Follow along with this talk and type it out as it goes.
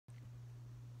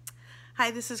Hi,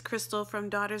 this is Crystal from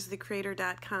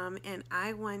daughtersofthecreator.com, and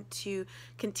I want to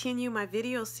continue my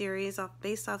video series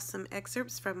based off some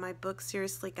excerpts from my book,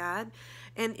 Seriously God.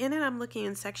 And in it, I'm looking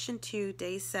in section 2,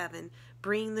 day 7,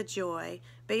 Bring the Joy,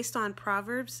 based on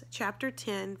Proverbs chapter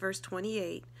 10, verse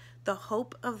 28. The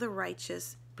hope of the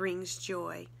righteous brings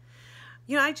joy.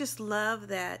 You know, I just love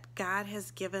that God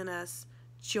has given us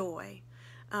joy.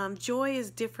 Joy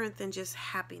is different than just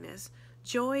happiness.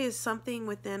 Joy is something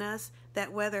within us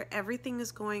that whether everything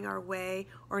is going our way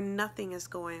or nothing is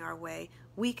going our way,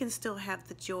 we can still have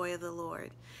the joy of the Lord.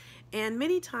 And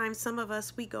many times, some of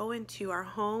us, we go into our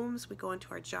homes, we go into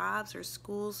our jobs or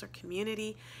schools or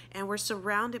community, and we're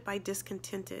surrounded by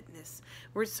discontentedness.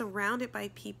 We're surrounded by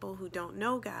people who don't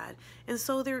know God. And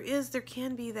so there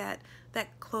can be that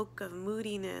cloak of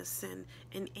moodiness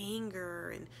and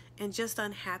anger and just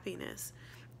unhappiness.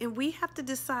 And we have to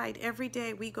decide every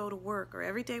day we go to work or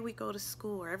every day we go to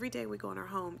school or every day we go in our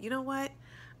home, you know what?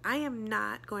 I am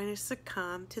not going to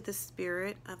succumb to the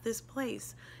spirit of this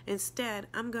place. Instead,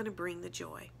 I'm going to bring the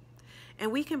joy.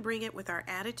 And we can bring it with our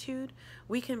attitude.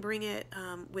 We can bring it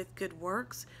with good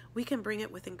works. We can bring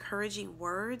it with encouraging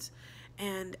words.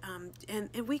 And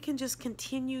we can just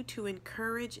continue to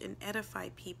encourage and edify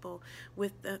people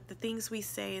with the things we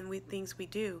say and with things we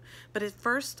do. But it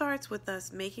first starts with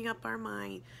us making up our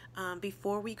mind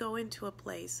before we go into a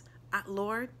place.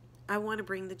 Lord, I want to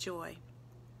bring the joy.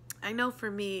 I know for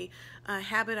me, a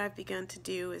habit I've begun to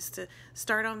do is to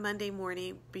start on Monday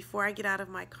morning before I get out of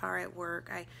my car at work.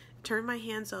 I turn my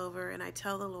hands over and I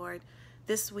tell the Lord,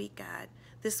 this week, God,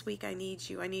 this week I need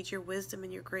you. I need your wisdom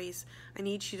and your grace. I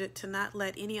need you to not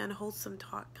let any unwholesome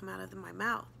talk come out of my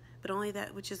mouth, but only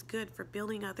that which is good for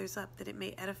building others up, that it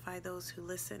may edify those who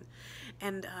listen.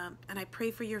 And I pray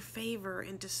for your favor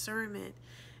and discernment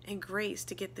and grace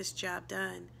to get this job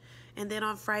done. And then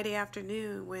on Friday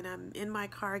afternoon, when I'm in my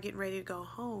car getting ready to go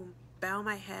home, bow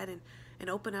my head and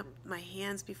open up my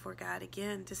hands before God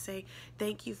again to say,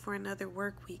 thank you for another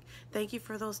work week. Thank you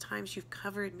for those times you've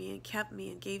covered me and kept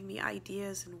me and gave me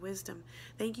ideas and wisdom.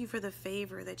 Thank you for the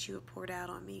favor that you have poured out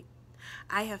on me.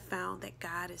 I have found that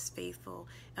God is faithful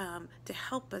to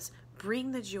help us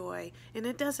bring the joy, and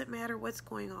it doesn't matter what's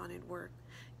going on at work.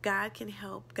 God can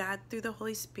help. God, through the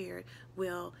Holy Spirit,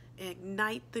 will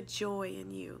ignite the joy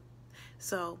in you.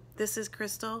 So this is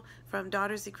Crystal from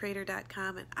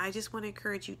daughtersofthecreator.com, and I just want to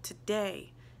encourage you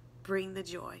today, bring the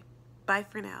joy. Bye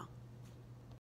for now.